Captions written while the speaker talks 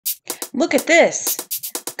Look at this!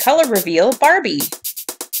 Color Reveal Barbie.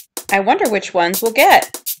 I wonder which ones we'll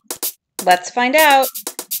get. Let's find out.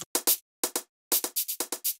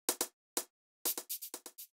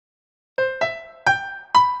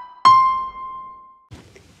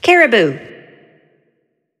 Kariboo.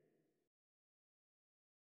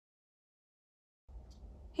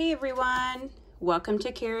 Hey everyone, welcome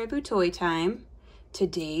to Kariboo Toy Time.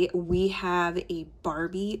 Today we have a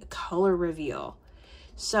Barbie color reveal.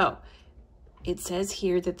 So it says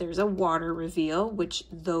here that there's a water reveal, which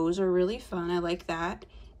those are really fun. I like that.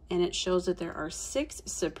 And it shows that there are 6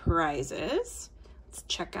 surprises. Let's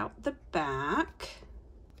check out the back.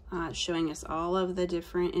 Showing us all of the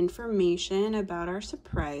different information about our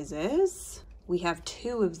surprises. We have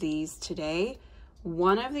 2 of these today.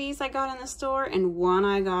 One of these I got in the store and one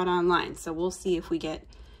I got online. So we'll see if we get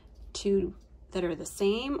 2 that are the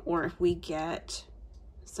same or if we get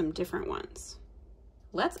some different ones.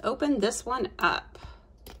 Let's open this one up.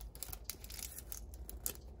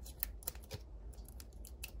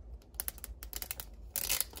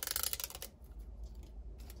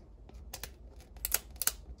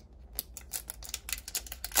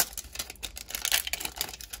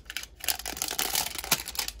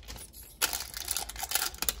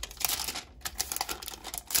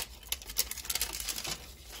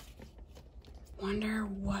 Wonder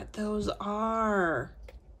what those are.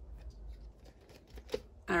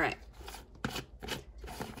 All right,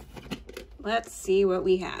 let's see what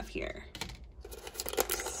we have here.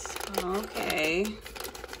 Okay,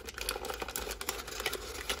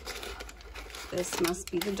 this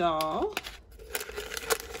must be the doll.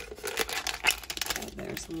 Okay,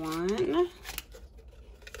 there's 1,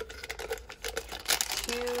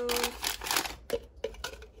 2,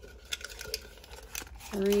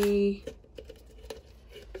 3,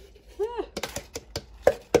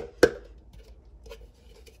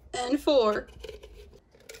 and 4.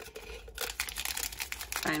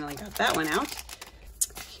 Finally got that one out.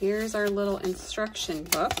 Here's our little instruction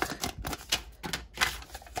book.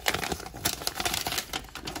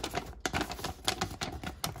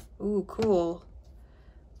 Ooh, cool.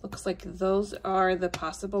 Looks like those are the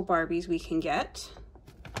possible Barbies we can get.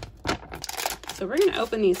 So we're gonna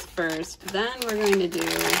open these first, then we're going to do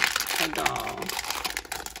a doll.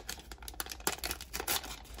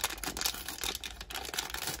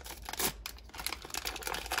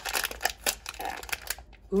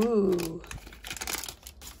 Ooh,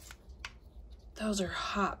 those are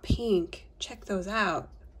hot pink. Check those out.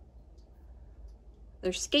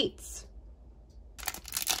 They're skates.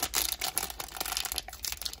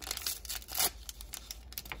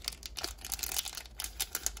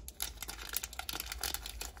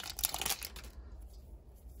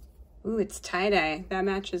 Ooh, it's tie-dye. That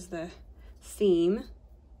matches the theme.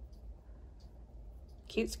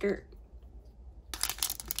 Cute skirt.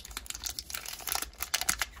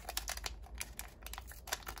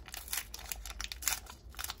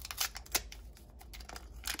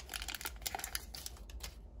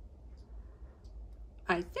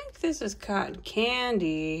 I think this is cotton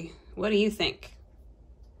candy. What do you think?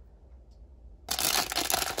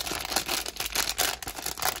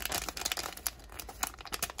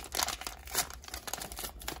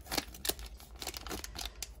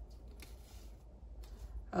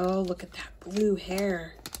 Oh, look at that blue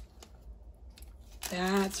hair.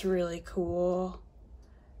 That's really cool.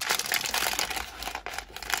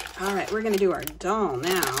 All right, we're gonna do our doll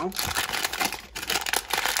now.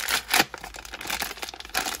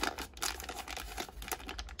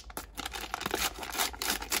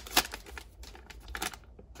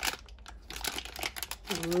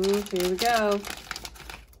 Ooh, here we go.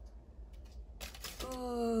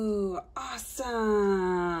 Ooh,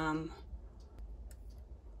 awesome.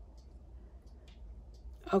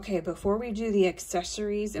 Okay, before we do the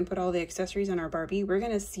accessories and put all the accessories on our Barbie, we're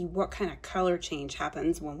gonna see what kind of color change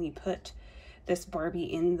happens when we put this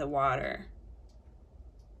Barbie in the water.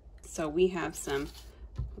 So we have some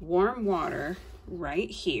warm water right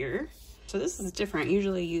here. So this is different.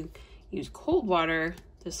 Usually you use cold water.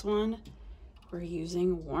 This one, we're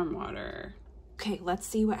using warm water. Okay, let's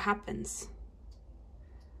see what happens.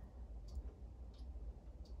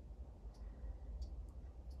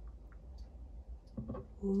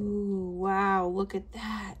 Ooh, wow, look at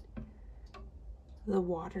that. The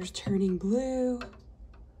water's turning blue.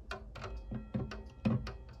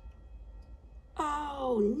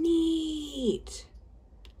 Oh, neat.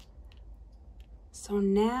 So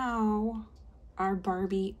now our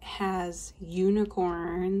Barbie has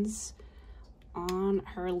unicorns on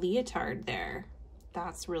her leotard there.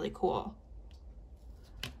 That's really cool.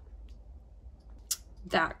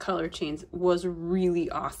 that color change was really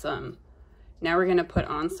awesome. Now we're gonna put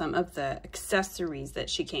on some of the accessories that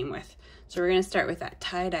she came with. So we're gonna start with that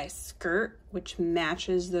tie-dye skirt, which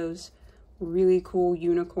matches those really cool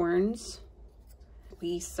unicorns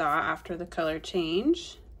we saw after the color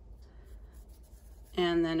change.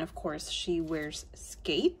 And then of course she wears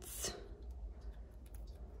skates.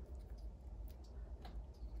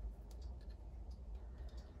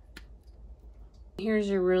 Here's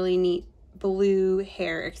a really neat blue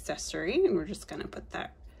hair accessory, and we're just gonna put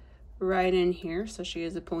that right in here so she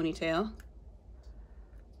has a ponytail.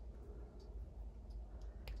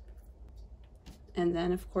 And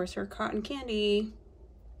then of course her cotton candy.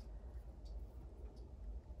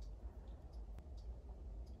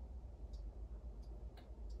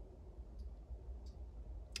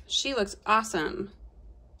 She looks awesome.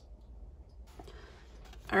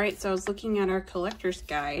 All right, so I was looking at our collector's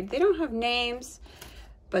guide. They don't have names,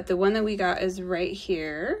 but the one that we got is right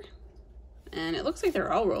here. And it looks like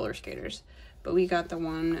they're all roller skaters, but we got the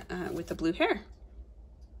one with the blue hair.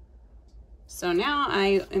 So now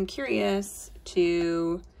I am curious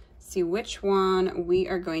to see which one we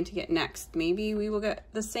are going to get next. Maybe we will get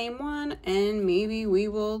the same one, and maybe we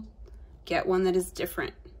will get one that is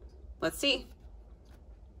different. Let's see.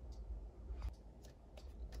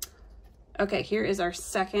 Okay, here is our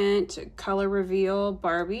second color reveal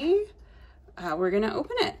Barbie. We're gonna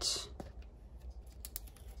open it.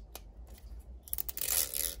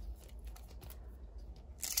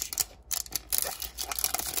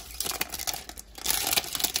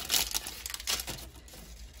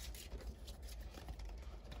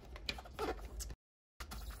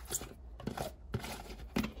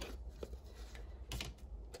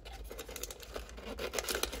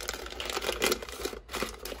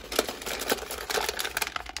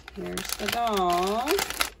 Here's the doll.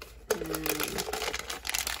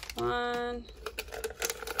 And 1,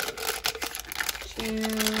 2,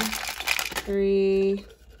 3,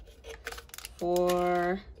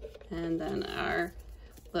 4, and then our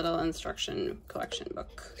little instruction collection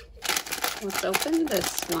book. Let's open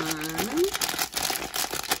this one.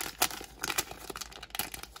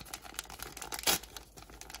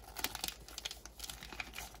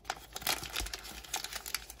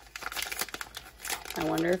 I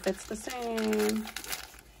wonder if it's the same.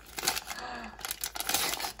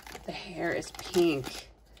 The hair is pink.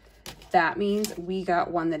 That means we got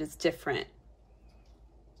one that is different.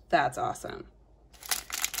 That's awesome.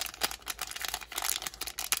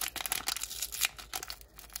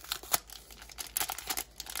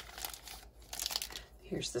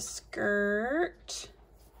 Here's the skirt.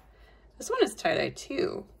 This one is tie-dye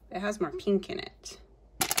too. It has more pink in it.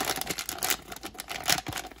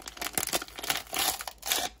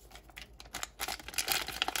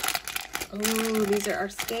 Oh, these are our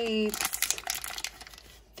skates.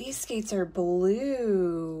 These skates are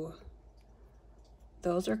blue.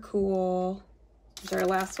 Those are cool. This is our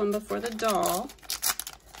last one before the doll.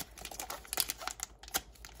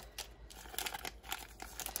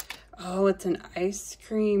 Oh, it's an ice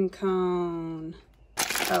cream cone.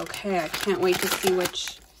 Okay, I can't wait to see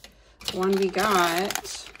which one we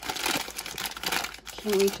got.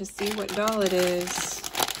 Can't wait to see what doll it is.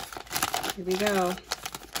 Here we go.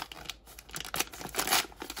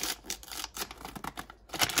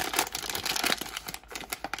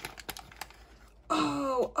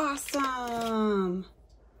 Oh, awesome.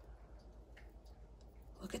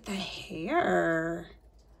 Look at the hair.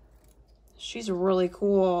 She's really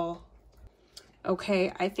cool.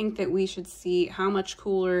 Okay, I think that we should see how much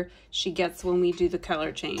cooler she gets when we do the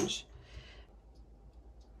color change.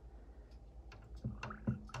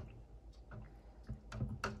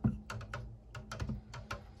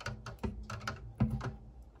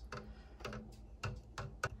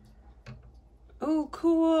 Oh,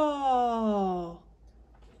 cool.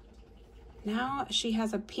 Now she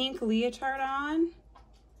has a pink leotard on.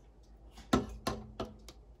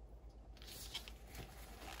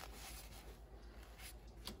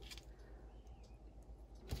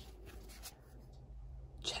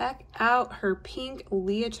 Check out her pink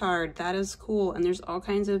leotard. That is cool. And there's all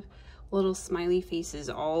kinds of little smiley faces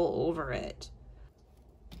all over it.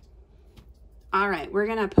 All right, we're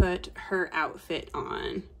gonna put her outfit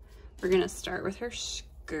on. We're gonna start with her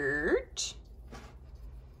skirt.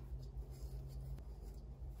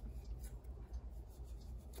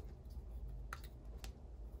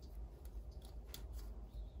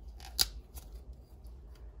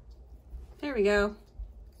 There we go.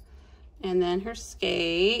 And then her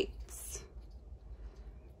skates.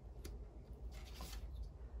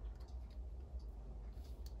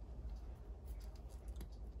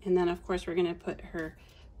 And then of course we're gonna put her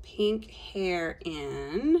pink hair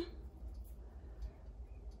in.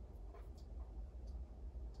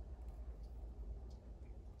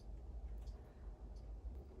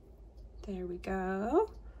 There we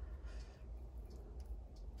go.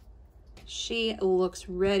 She looks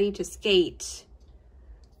ready to skate.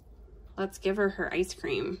 Let's give her her ice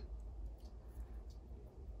cream.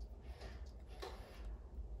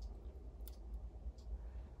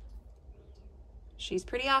 She's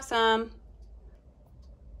pretty awesome.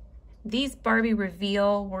 These Barbie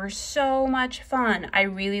reveal were so much fun. I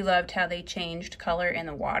really loved how they changed color in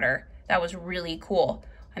the water. That was really cool.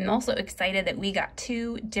 I'm also excited that we got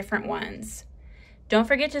 2 different ones. Don't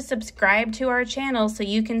forget to subscribe to our channel so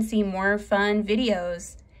you can see more fun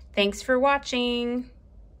videos. Thanks for watching.